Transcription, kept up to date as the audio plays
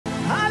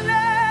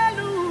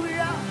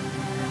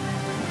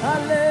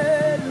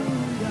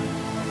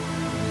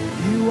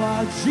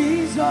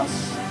Jesus.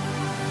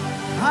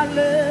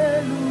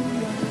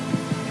 Hallelujah.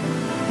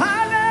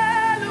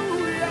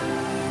 Hallelujah.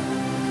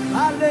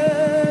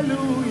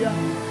 Hallelujah.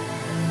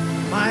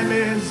 My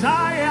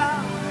Messiah.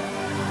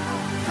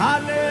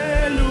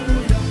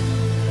 Hallelujah.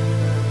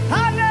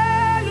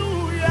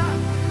 Hallelujah.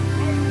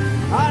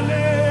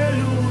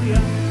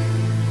 Hallelujah.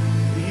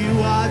 You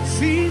are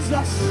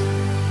Jesus.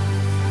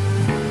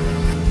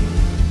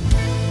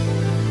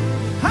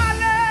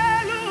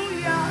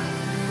 Hallelujah.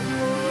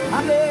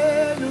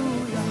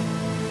 Hallelujah.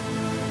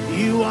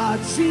 You are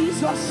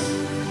Jesus.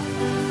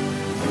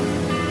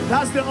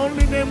 That's the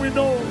only name we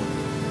know.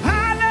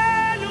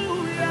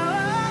 Hallelujah.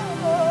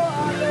 Oh,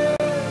 hallelujah.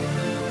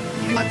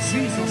 You are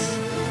Jesus.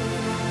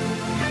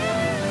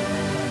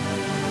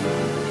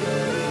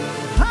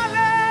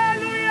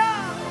 Hallelujah.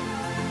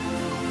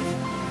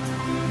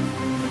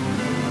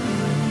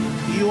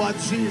 You are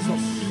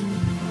Jesus.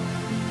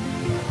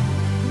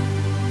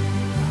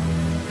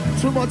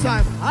 Two more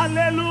times.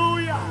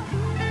 Hallelujah.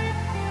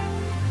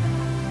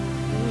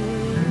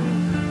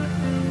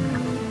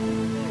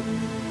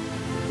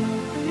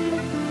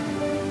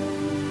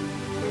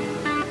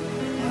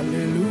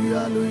 Hallelujah,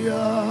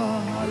 hallelujah,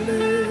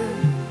 hallelujah.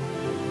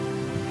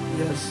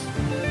 Yes.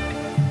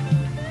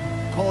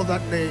 Call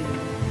that name.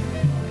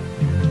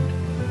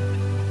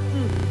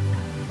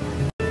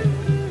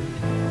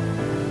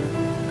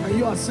 Can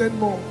you ascend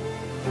more?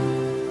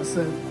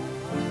 Ascend.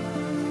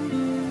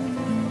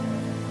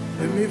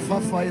 Emi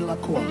fafa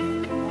ilakwa.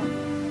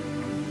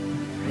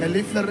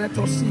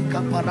 Elifereto si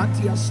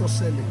kaparatia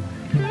soseli.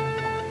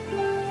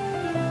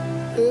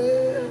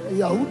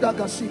 Yahuda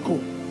gasiko.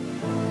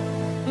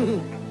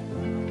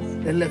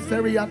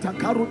 Eleferia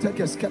takarute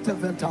keskete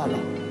ventala.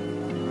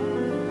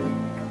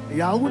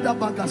 Yahuda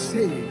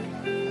bagase.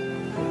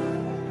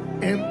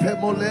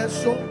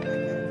 Empemoleso.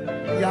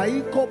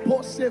 Yaiko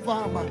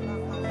posevama.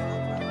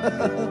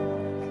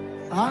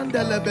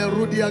 Andele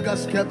berudia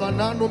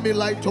gaskevanano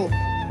milaito.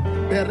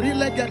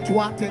 Berile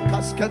getwate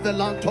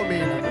kaskevelanto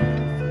mina.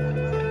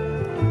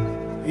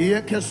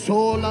 Yeke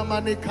sola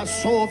manika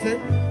sove.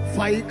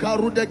 Faika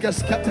rude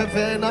geskete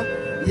vena.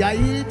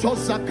 Yaito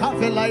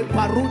sakavelai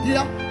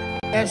parudia.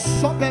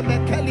 Esobe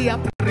mekelia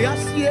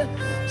priasie.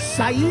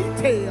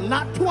 Saite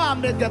latwa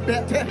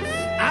megebete.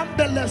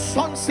 Ambele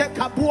sonse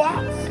kabua.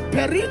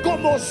 Perigo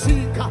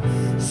mosika.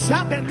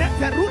 Sabe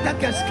neferuda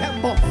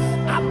geskembo.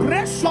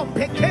 Abreso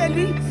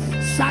pekeli.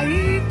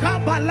 Saika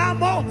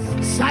balamo.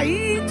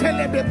 Saite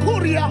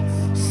lebekuria.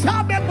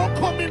 Sabe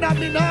mokomina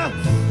mina.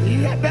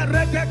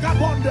 Yeberege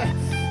gabonde.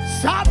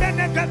 Sabe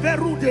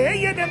negeverude.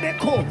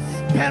 Eyenemeko.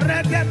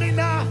 Perege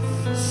mina.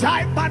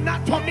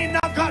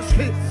 Saibanatomina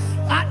gashi.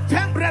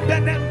 Atembre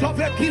benento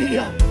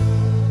vekia.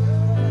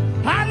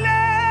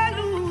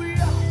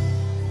 Hallelujah.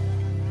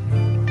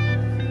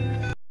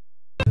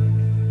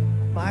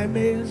 My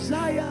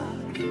Messiah.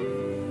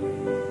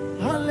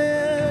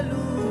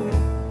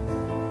 Hallelujah.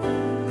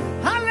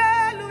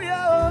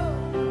 Hallelujah.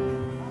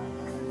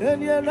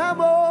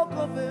 Enyenamo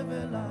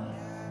kovevela.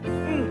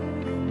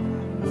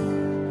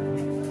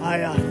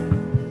 Aya.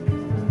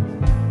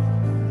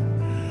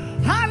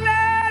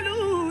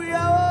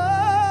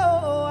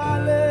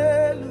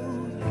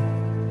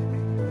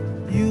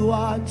 You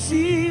are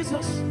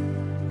Jesus.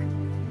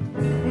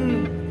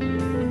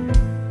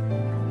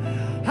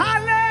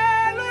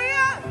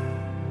 Hallelujah.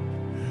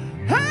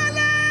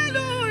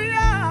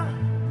 Hallelujah.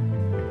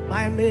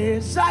 My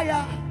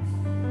Messiah.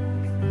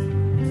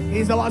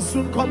 He's our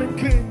soon coming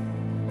King.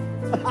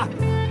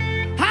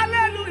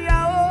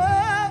 Hallelujah.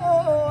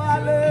 Oh,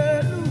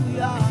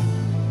 hallelujah.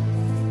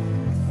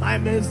 My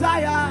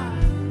Messiah.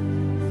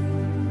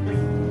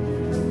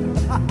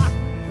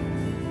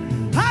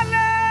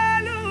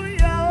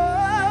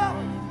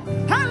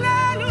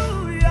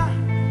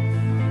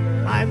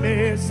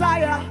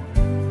 Messiah.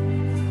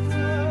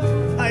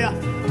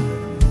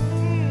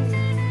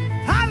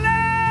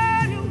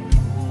 Hallelujah.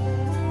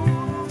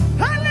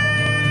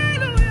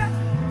 Hallelujah.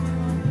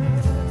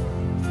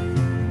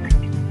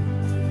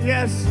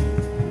 Yes.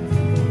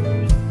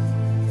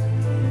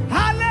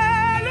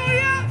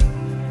 Hallelujah.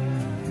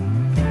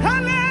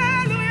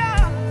 Hallelujah.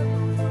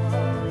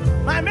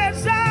 My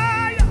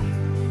Messiah.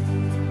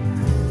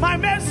 My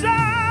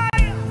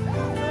Messiah.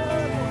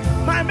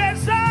 My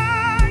Messiah.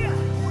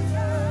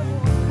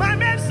 My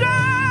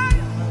Messiah,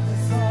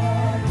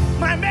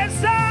 my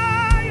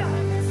Messiah,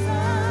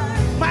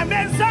 my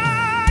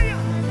Messiah,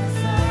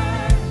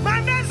 my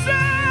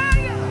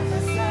Messiah,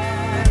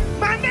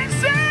 my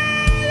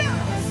Messiah,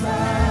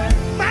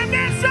 my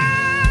Messiah.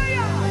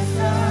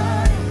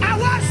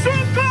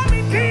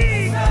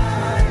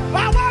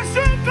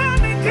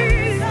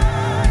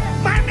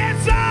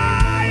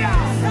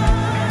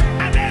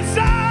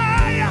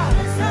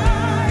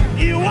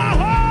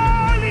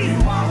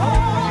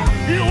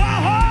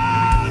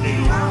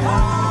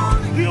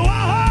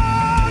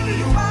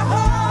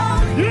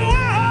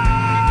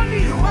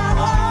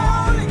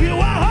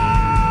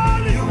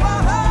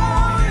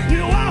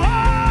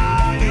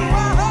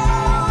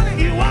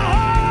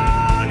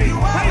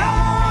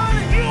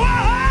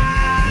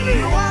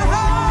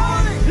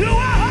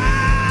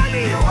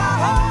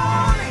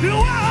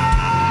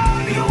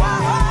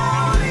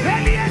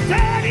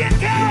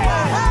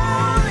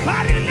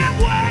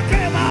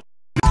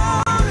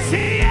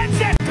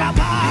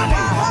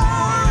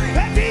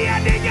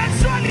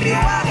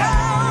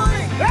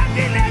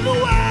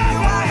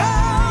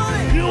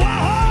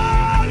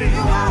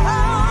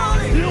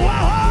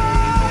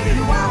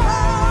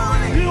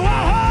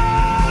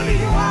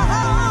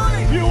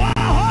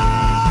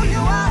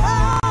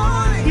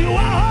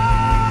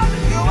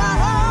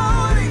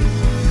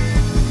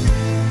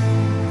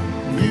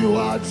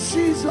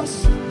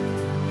 Jesus.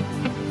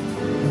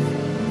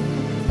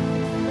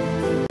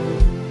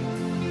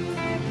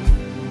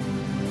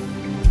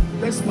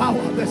 There's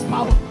power, there's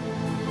power.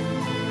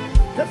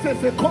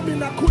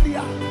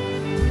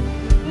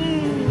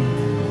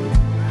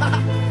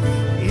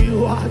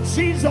 You are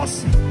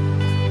Jesus.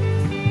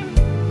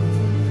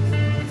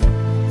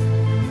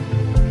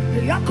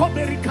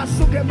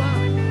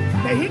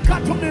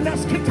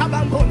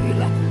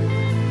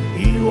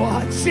 You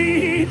are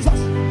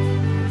Jesus.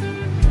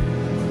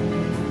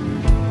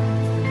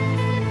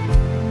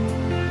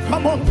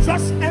 Come on,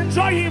 just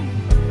enjoy him.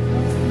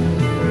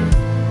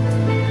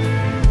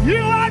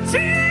 You are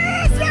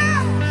Jesus.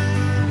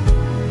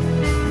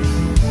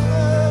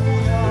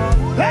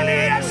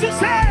 Elias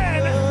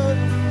said,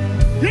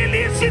 he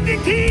lives in the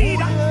key.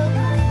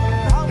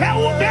 He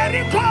will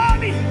bury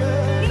Connie.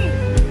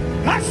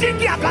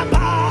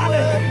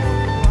 Asikiakabale.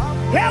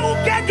 He will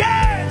get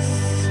gas.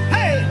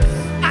 Hey,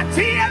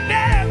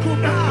 Atiene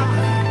Kuna.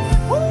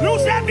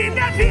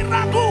 Luzebine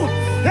Viragu.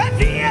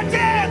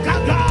 Etiete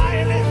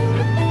Kagaile.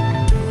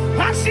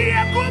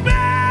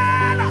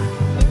 Asiekubela.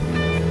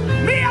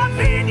 Mi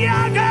avinia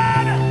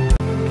gana.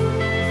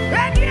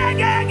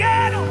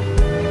 Ediegegeno.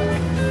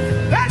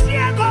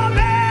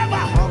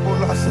 Esiekobeba.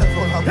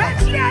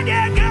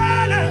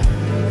 Esiegegele.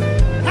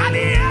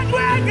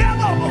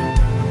 Aliegwegebo.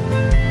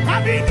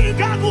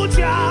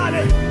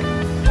 Abinikaguchale.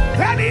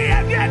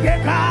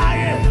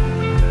 Ediegegekaye.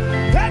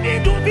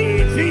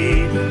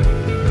 Edidubifid.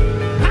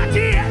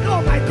 Atieg,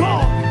 oh my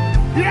God.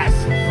 Yes.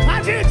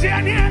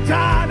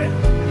 Atietienietane.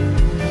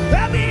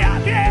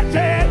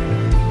 Emiabiete.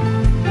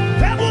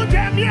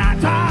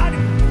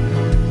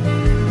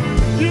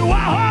 You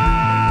are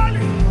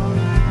holy.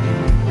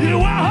 You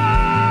are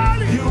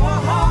holy. You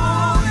are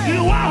holy.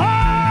 You are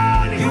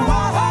holy. You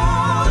are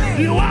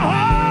holy. You are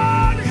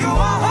holy.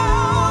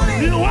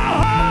 You are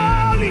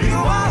holy. You are holy.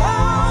 You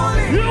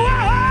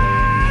are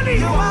holy. You are holy.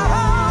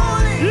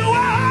 You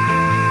are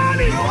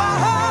holy. You are holy. You are holy. You are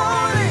holy.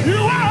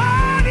 You are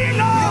holy,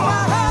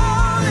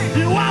 Lord.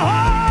 You are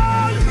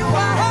holy. You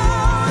are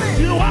holy.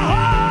 You are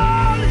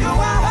holy. You are holy.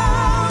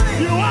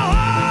 You are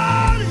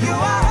holy. You are holy.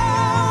 You are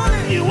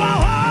holy. You are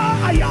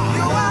holy.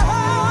 You are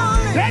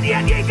holy. Then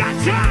you get got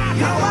drunk.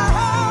 You are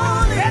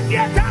holy. Then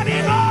you got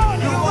it on.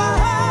 You are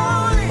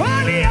holy.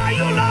 Holy are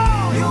you,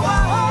 Lord. You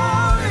are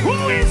holy. Who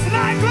is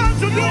like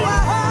unto thee? You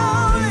are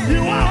holy.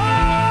 You are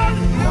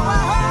holy. You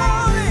are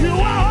holy. You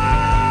are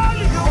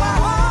holy. You are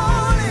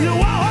holy. You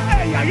are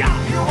holy. Yeah, yeah.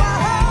 You are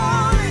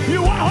holy.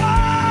 You are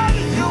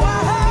holy. You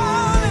are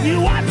holy. You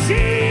are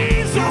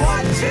Jesus. You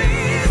are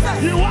Jesus.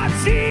 You are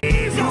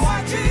Jesus. You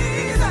are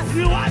Jesus.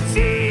 You are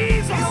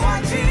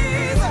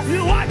Jesus.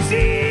 You are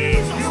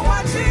Jesus. You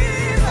are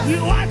Jesus.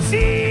 You are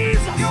Jesus.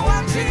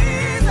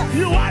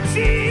 You are Jesus. You are Jesus. You are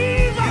Jesus.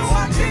 You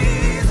are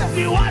Jesus.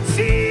 You are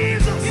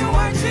Jesus. You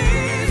are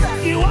Jesus.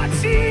 You are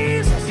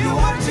Jesus. You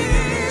are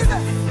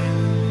Jesus.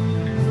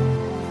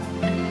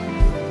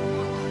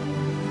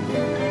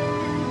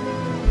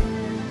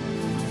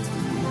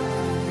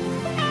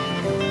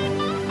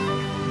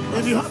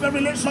 If you have a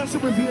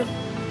relationship with him,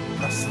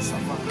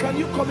 can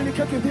you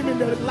communicate with him in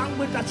the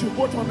language that you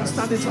both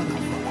understand each other?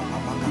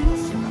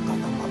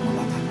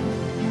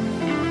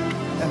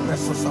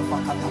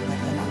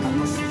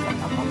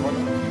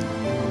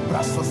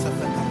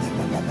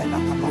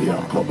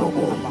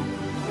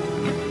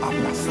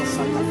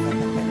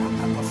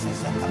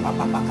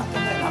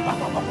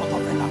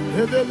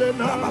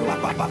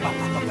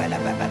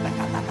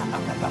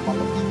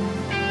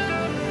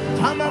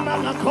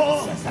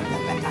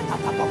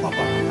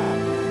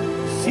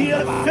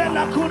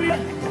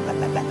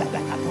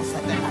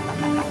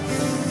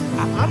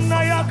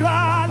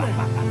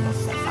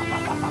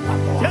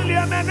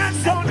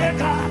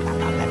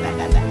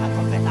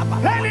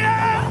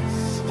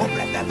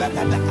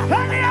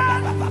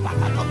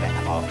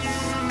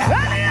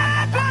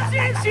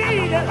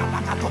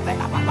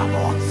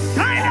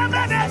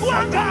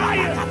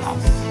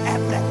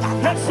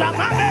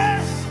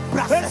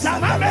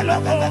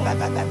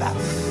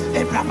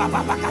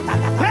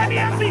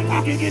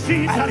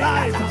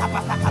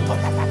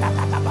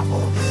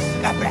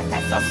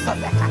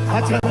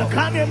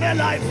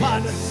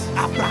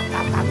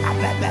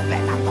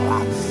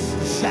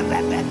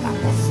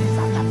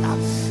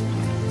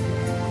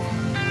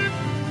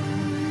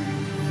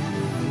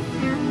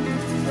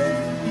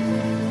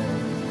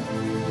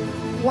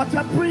 What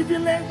a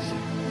privilege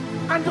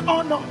and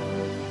honor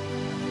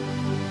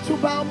to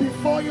bow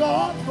before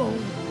your throne,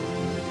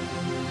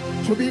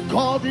 to be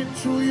called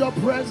into your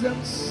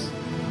presence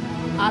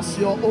as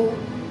your own.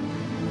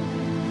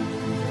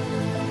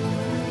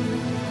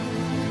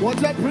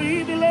 What a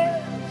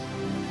privilege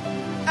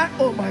and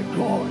oh my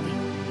God,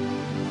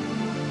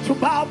 to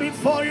bow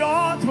before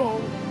your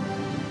throne,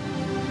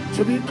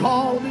 to be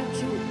called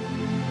into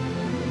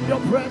your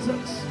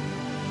presence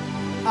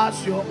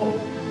as your own.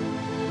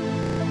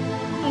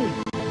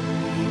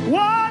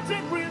 What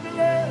a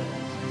privilege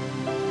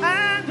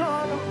and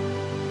honor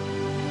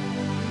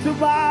to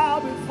bow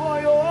before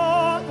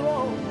your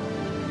throne,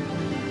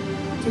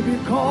 to be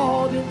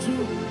called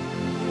into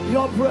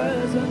your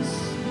presence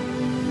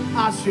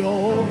as your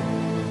own.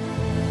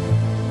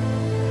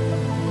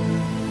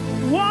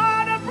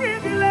 What a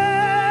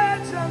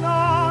privilege and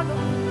honor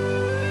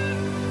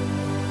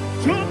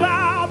to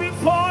bow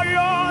before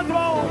your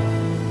throne,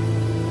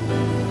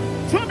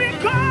 to be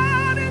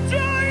called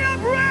into your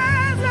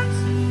presence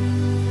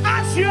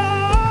as your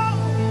own.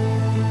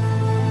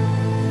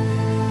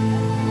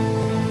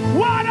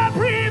 What a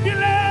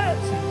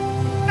privilege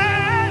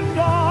and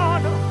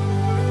honor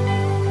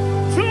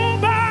to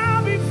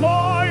bow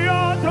before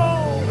your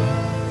throne,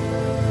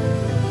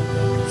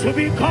 to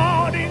be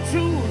called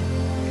into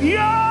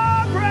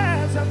your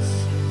presence.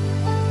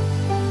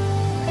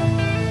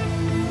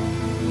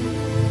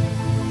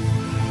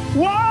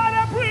 What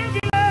a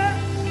privilege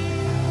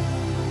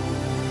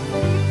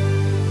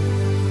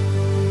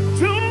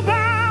to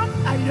bow.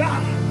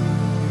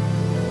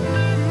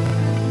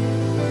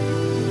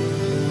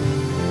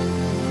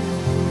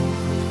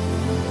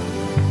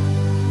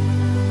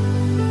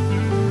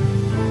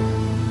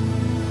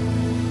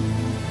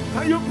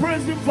 Can you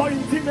praise him for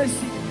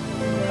intimacy?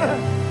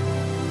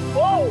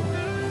 Oh!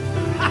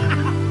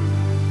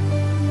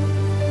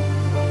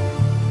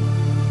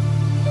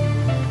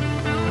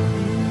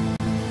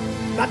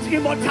 That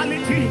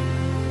immortality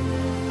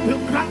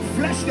will grant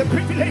flesh the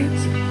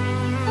privilege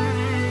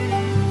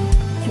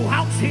to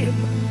house him.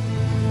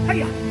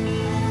 Hey.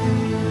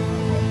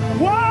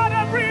 What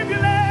a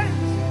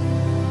privilege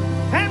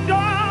and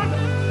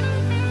honor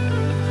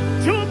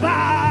to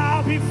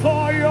bow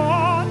before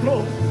your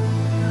throne,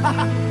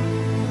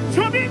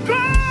 to be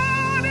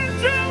called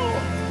into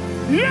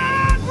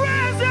your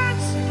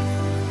presence.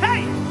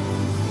 Hey.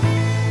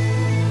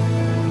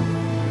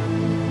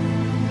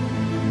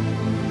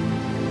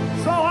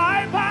 So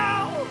I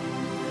bow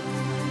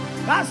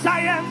as I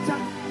enter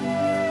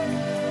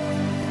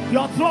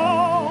your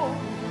throne,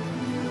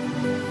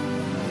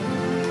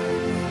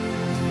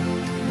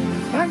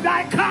 and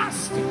I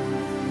cast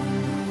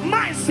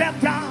myself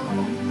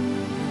down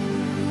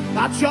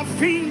at your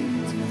feet.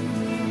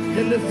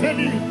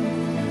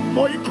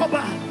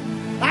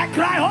 I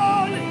cry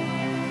holy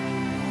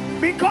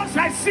because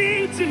I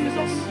see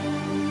Jesus,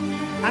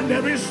 and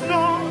there is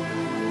no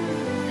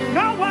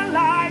one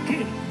like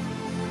him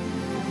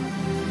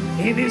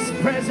in his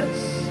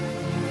presence.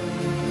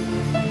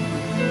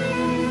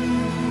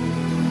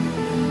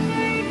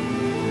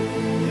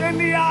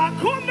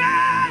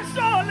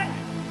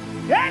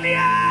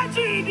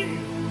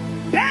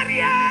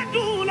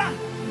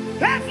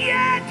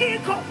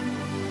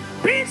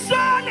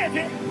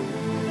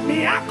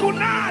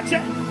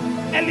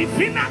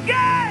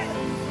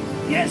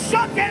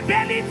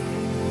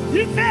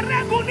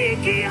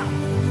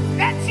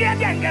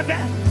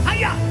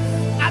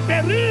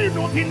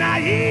 Aberino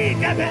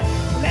Vinaigebe,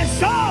 le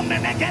somme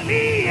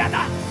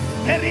Megaliada,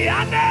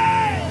 Eliane.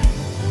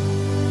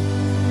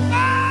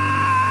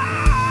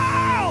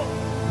 Oh!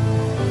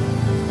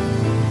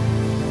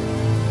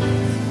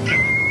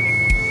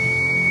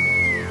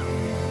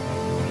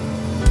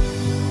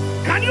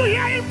 Can you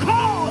hear him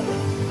call?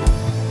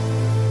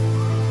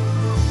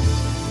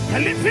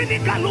 Elifini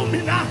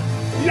Galumina,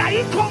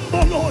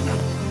 Yaikombolona.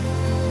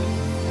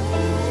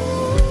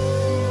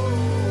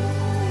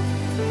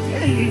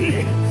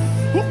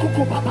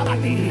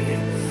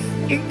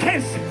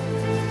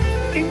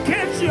 In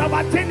case you have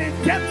attained a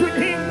depth with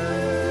him,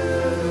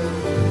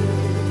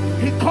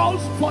 he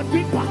calls for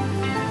deeper.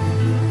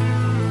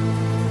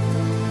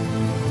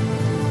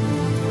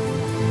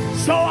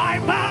 So I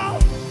bow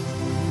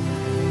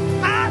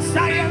as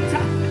I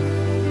enter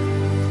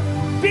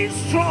this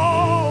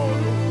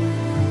throne,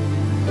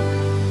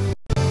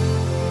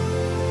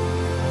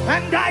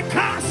 and I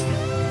cast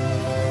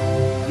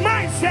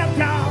myself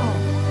down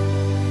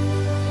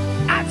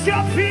at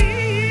your feet.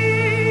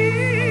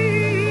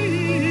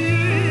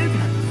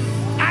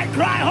 I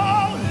cry,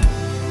 holy,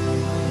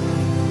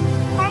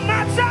 oh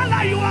Matala,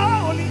 you are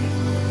holy.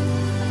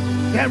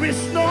 There is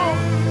no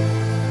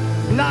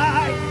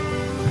light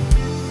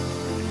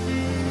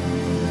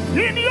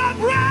in your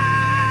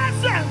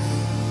presence.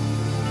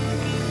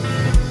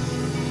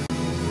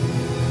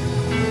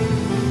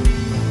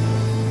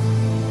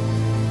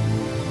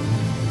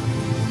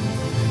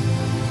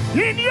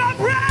 In your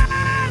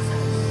presence.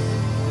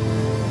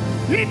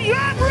 In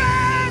your presence.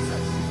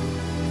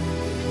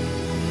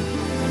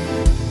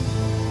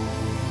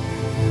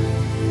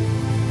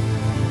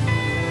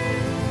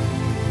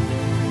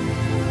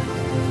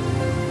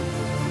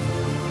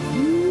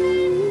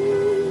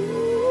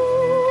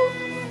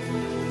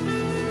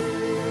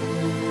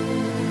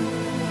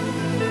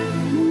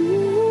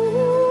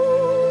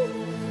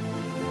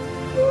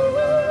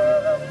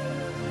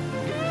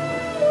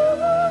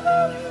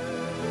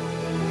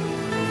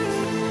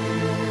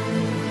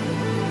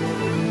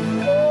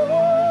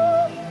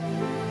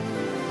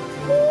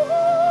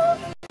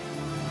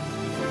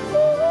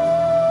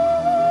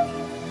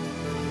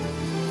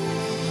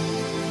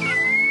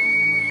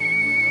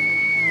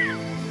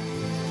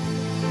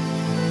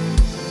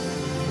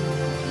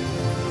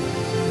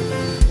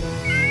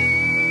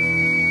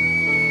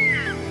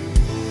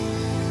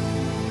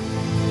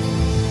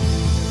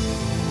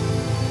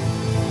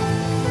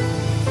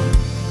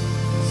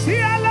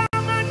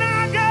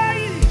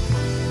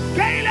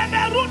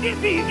 Rudi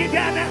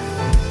Bigidana.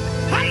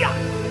 Haya.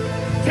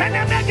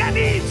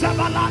 Tenemegani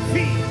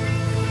Zabalafi.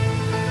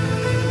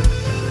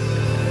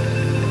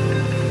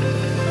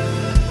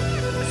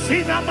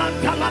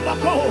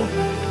 Sinamantalabako.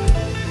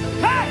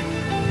 Hey!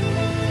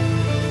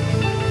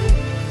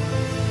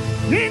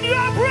 In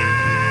your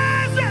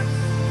presence,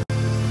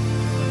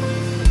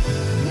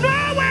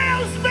 nowhere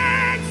else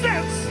makes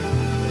sense.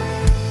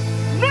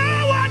 No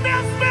one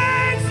else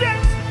makes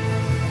sense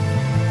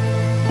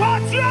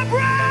but your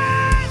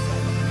presence.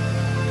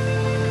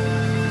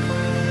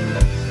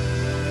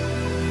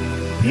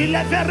 Il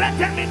est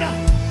terminant.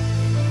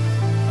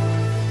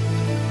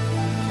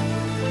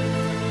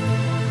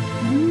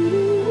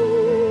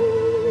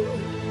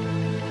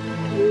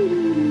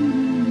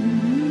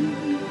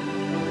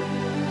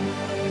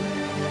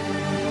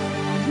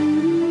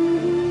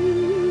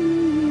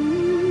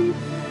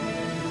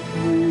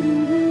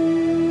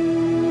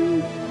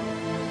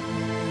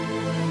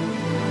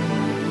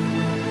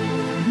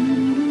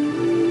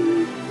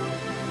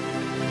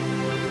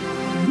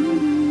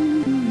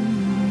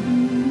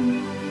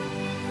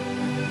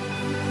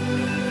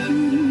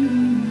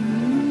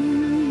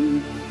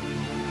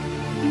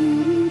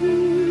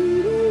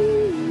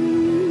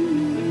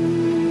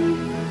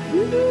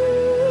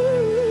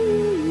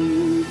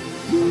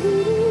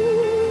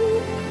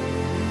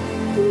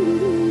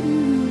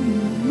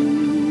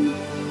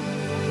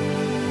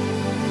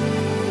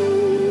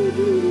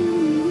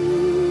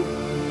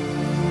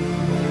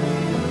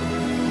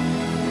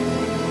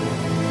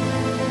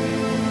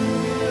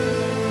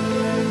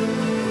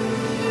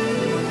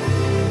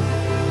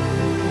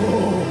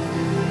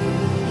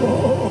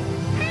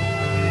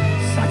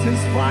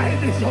 Satisfy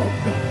this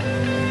hunger.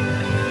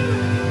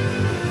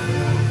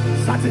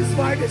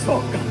 Satisfy this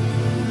hunger.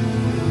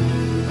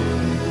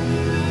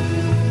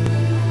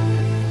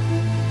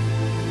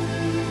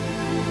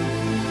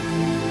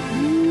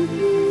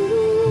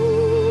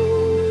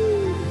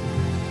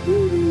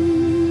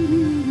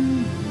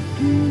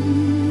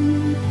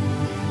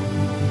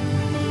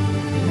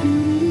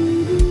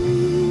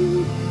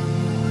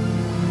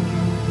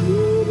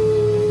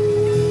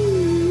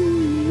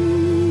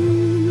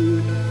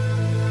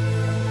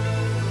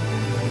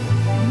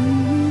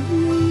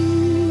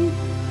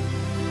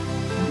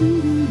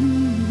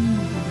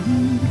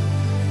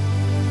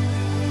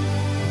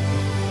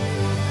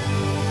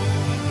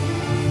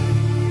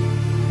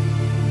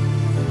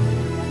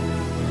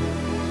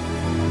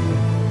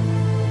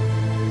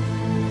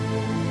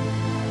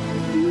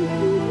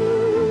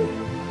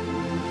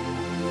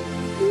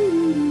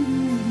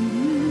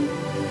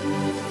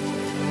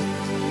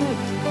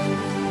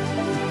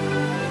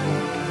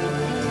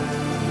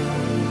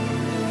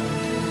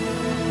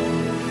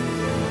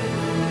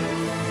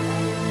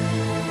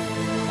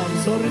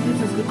 Sorry,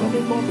 this is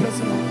becoming more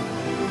personal.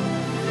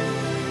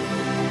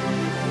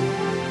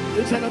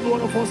 Each and every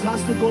one of us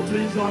has to go to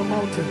Israel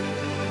mountain.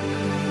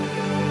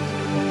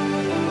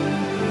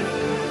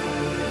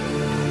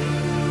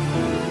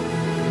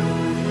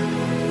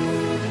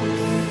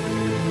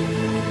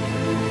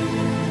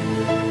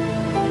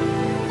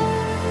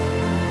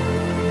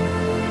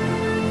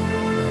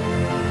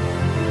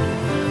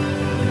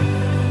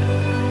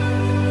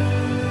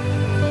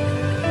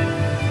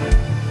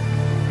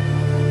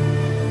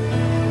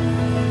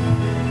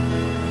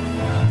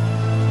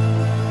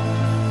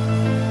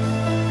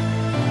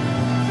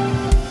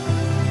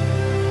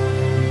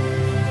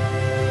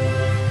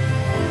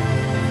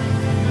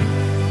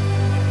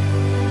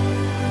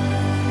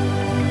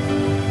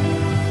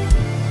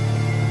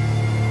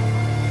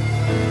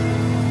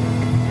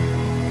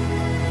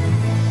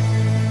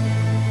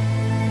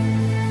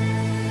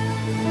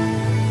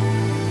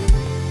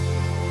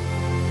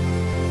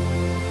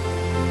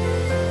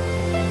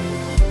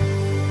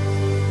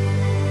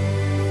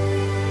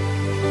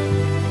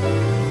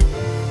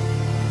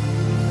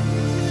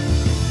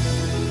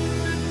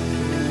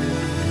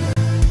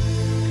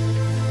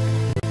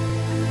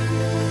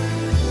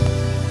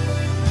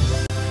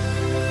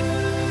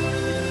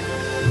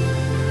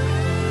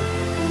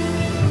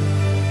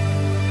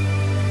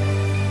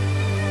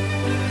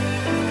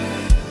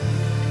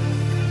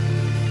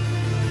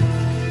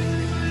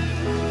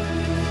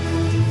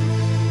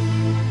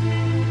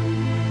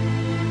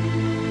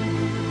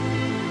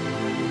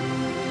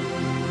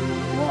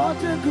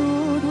 What a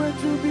good way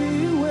to be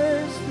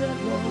wasted,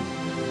 Lord,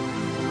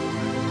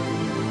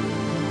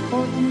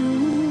 on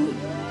you,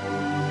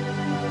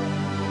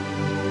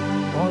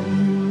 on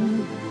you.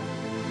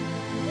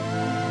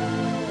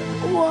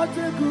 What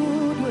a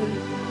good way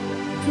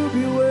to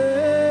be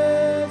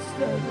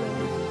wasted,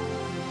 Lord,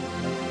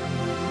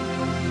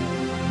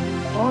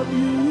 on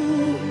you.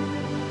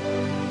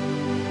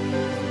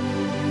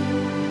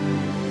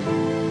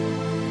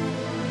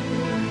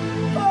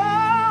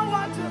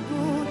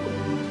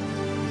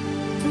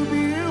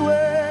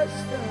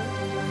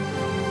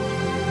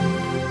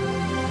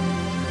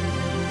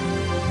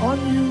 On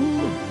you.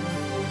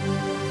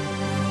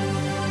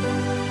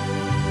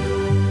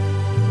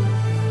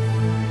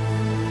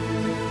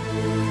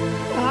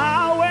 I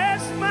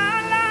waste my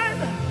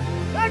life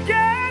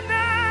again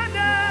and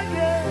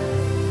again.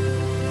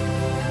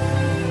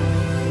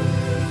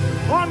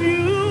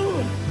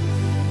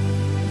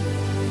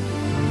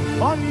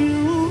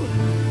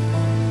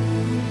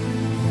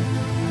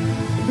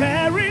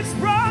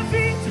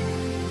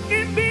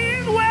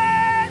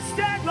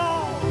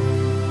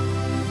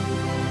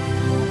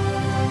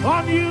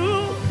 On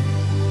you.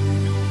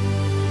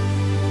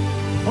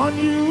 On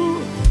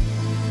you.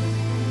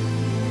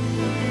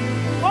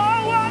 Oh,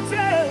 what a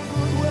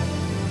good way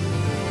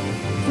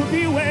to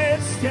be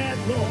wasted,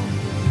 Lord.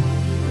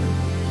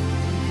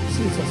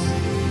 Jesus.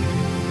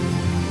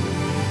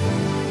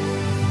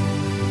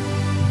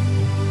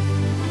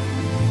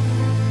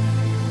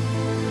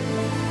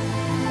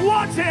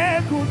 What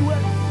a good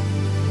way.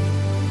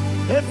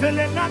 If you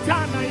let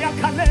Natana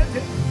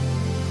Yakalete,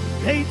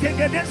 they take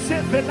a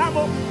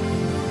Sevelamo,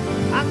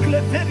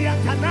 Ancleteria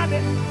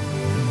Canade,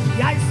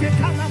 Yaise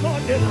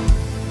Canamodela,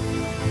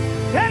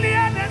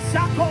 Eliane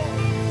Sako,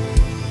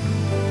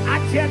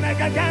 Atiana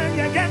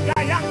Gaganga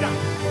Yanga,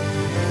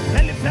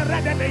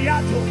 Eliferada de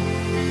Yato,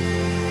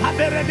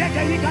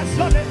 Aberedega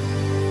Yigasole,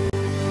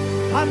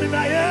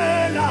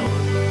 Aminaela.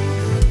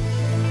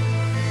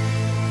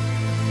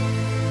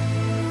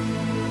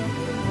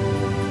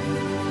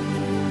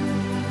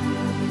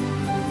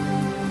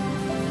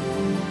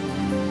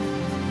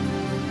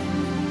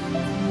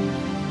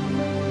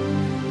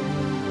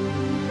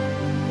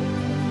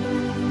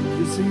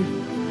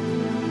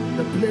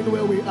 The plane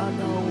where we are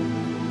now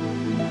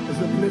is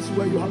a place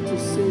where you have to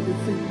say the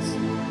things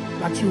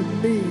that you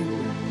mean.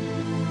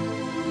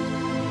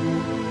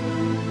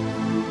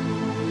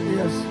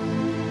 Yes.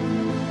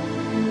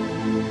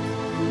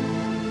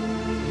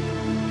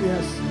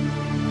 Yes.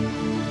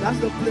 That's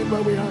the plane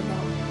where we are now.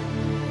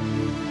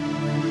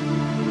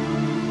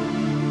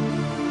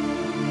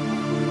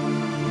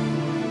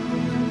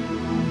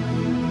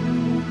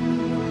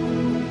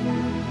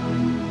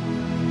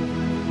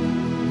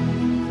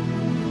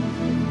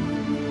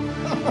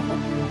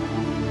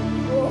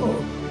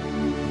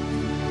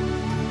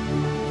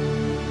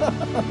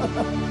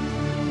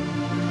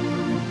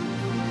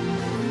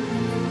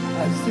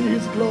 I see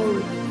his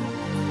glory.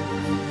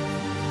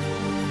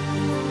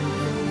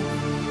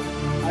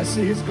 I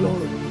see his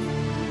glory.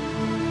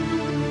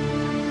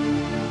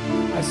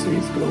 I see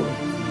his glory.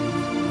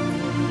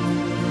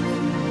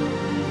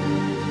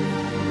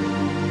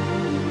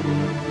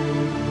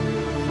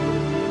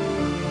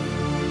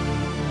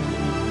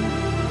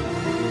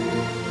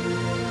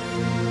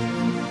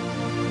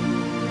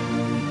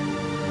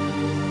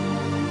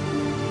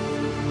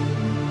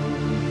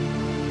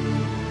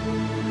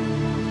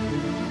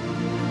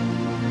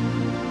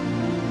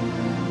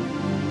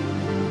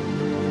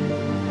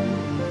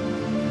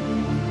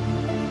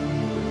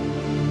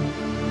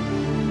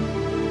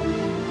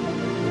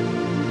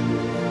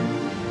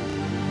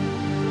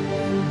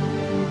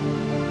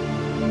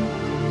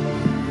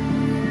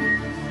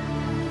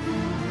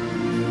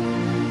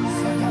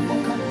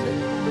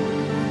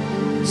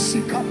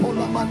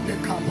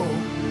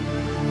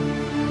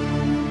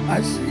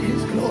 I see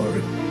his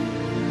glory.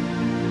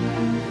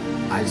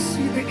 I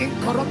see the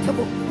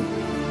incorruptible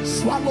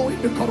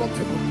swallowing the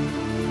corruptible.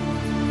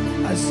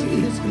 I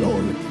see his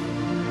glory.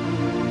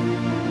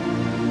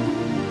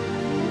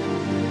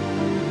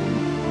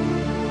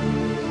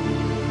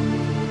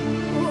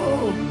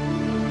 Oh,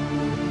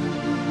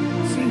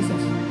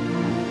 Jesus.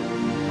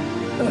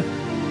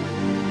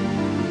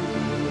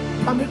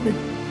 Permit me.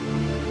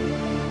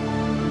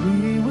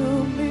 We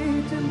will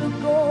meet in the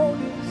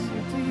golden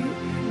city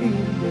in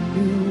the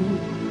new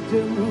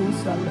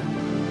Jerusalem,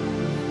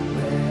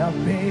 where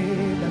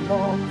pain and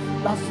all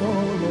the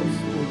sorrows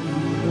will be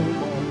no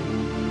more.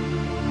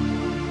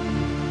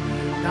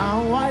 Now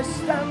I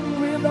stand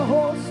with the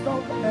host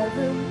of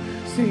heaven,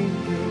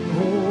 singing,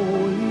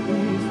 Holy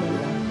is the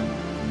Lamb,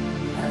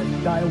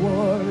 and I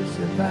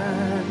worship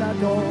and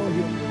adore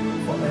you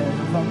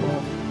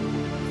forevermore.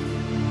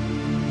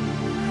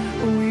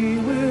 We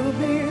will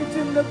meet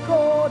in the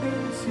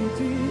golden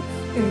city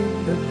in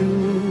the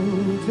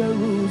new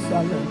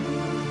Jerusalem.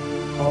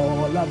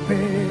 All our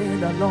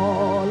pain and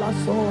all our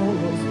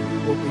sorrows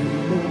will be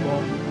no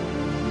more.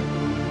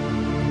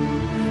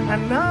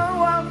 And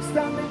now I'm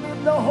standing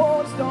in the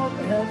host of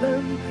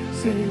heaven,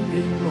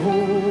 singing,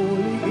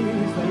 Holy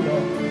is the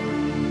Lord.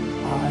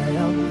 I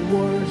am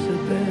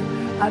worshiping,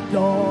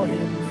 adore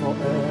him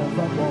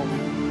forevermore.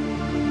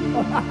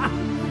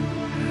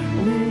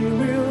 We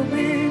will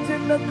meet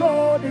in the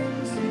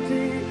golden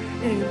city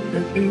in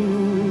the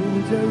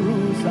new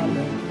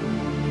Jerusalem.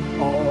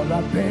 All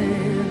our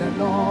pain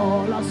and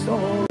all our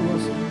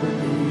sorrows will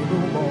be no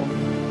more.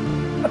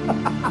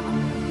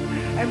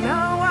 And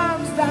now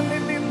I'm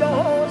standing in the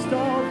host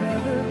of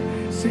heaven,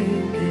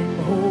 singing,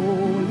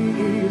 Holy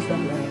is the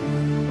Lamb.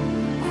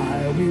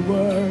 I will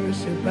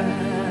worship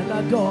and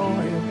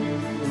adore him.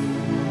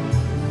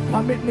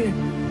 Permit me.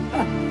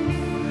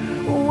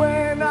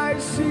 When I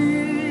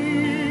sing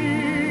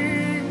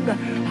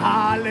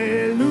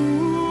hallelujah,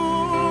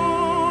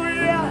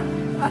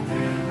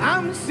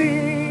 I'm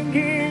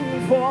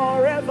singing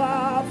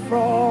forever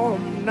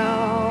from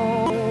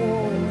now.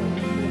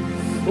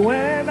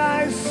 When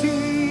I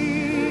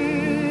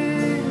sing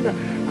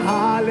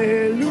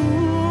hallelujah,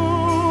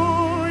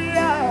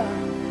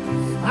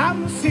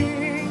 I'm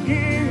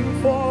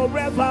singing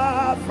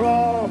forever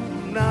from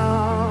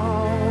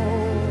now.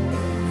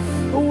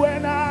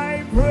 When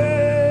I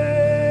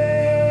pray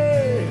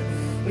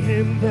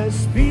in the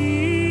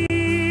Spirit,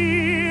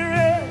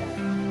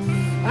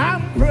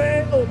 I'm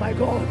praying. Oh my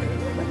God.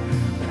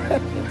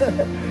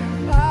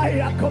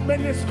 I come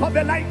in this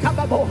covenant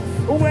above.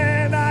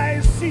 When I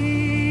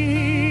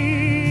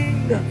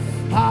sing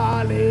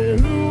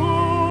hallelujah,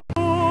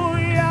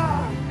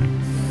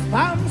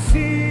 I'm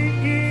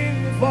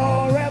singing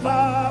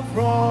forever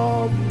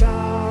from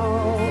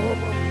now.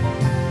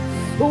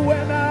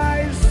 When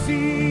I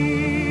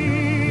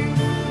sing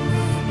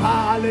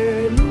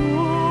hallelujah,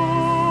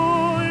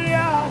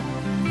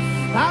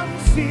 I'm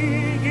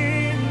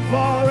singing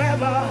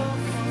forever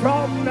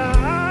from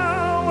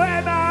now.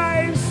 When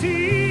I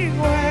sing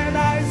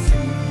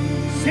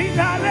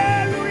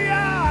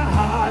hallelujah,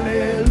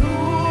 hallelujah,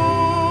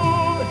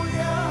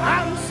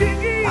 I'm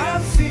singing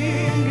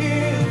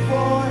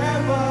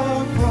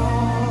forever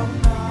from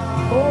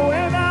now. Oh,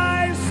 when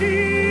I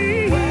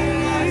sing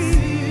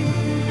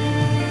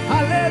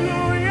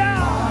hallelujah,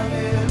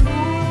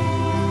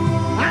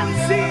 hallelujah, I'm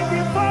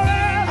singing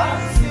forever.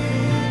 I'm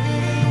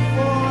singing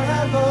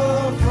forever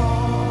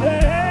from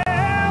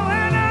now.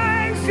 When I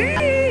sing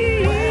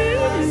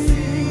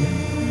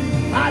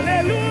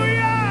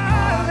hallelujah,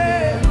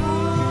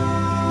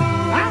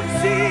 hallelujah, I'm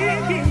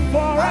singing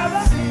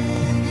forever.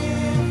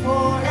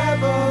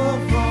 Forever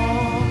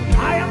from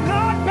I am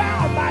not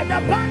bound by the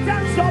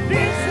patterns of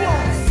this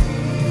world.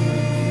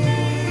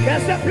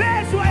 There's a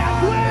place where I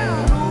dwell,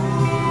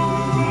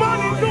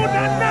 morning to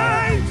the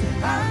night.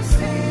 I'm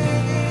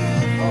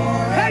singing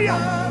forever. Hey, yeah,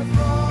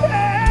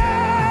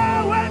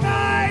 when I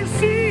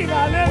sing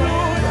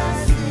hallelujah,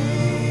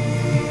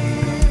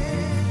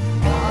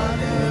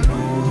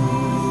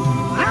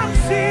 I'm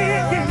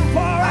singing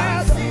forever.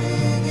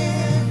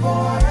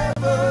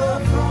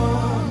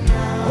 From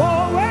now.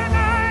 Oh, when I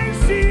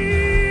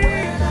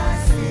sing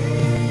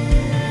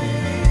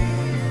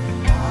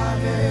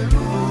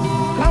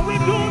hallelujah, can we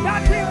do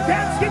that with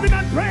thanksgiving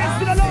and praise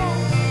to the Lord?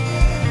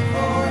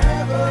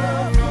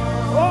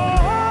 Oh,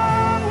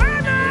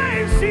 when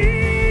I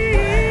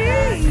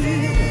sing,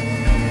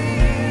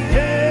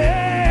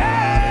 yeah,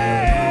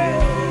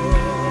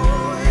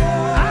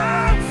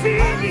 I'm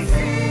singing.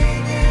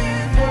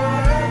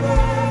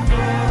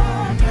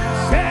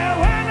 Say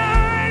when I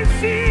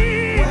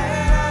sing,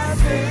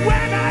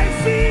 when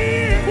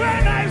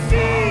I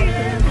sing,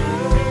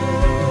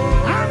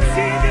 I'm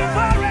singing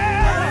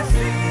forever.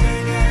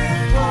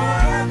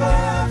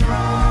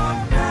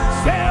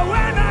 Say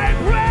when I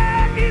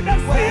pray in the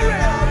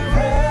Spirit,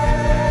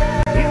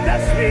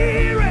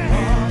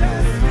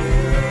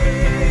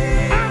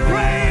 I'm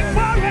praying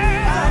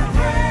forever.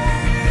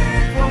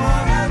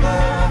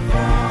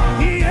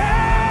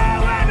 Yeah,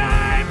 when I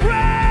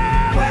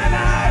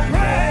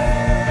pray,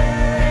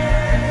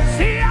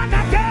 see and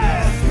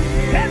again,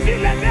 let's see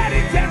the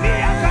verity me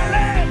as a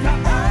letter.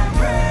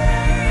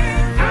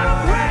 I'm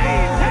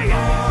praying, hey,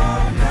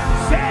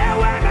 say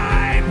when I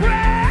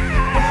pray,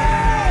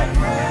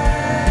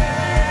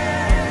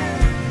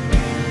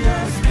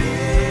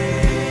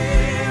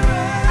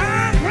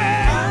 I'm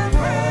praying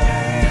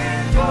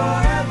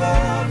forever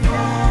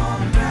from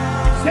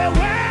now. Say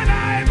when I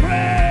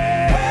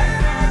pray,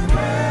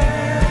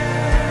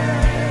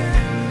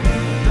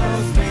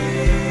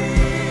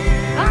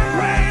 I'm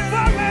praying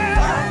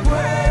forever.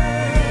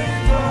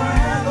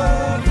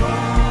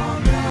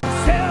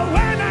 Say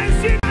when I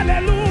sing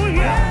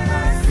hallelujah,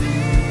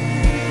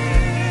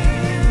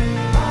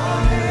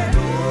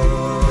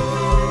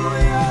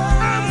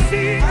 I'm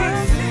singing.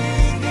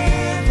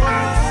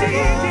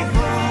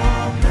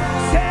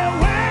 Say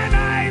when I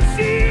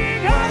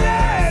sing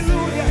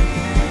hallelujah,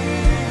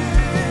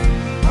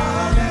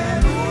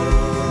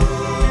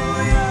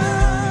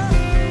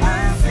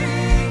 I'm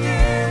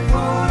singing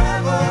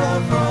forever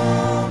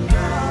from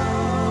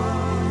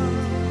now.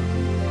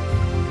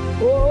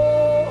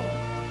 Oh,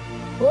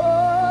 oh,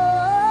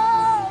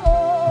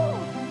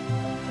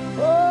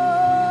 oh,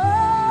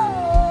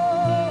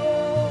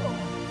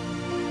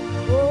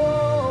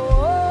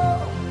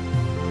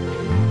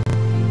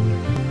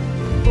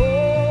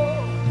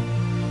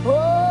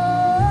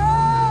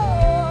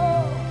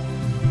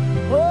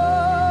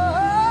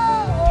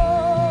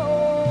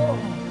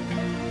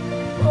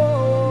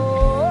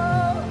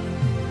 oh,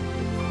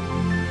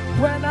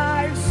 when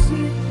I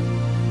sing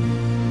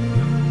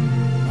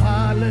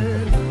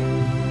hallelujah,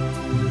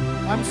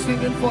 I'm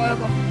singing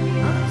forever.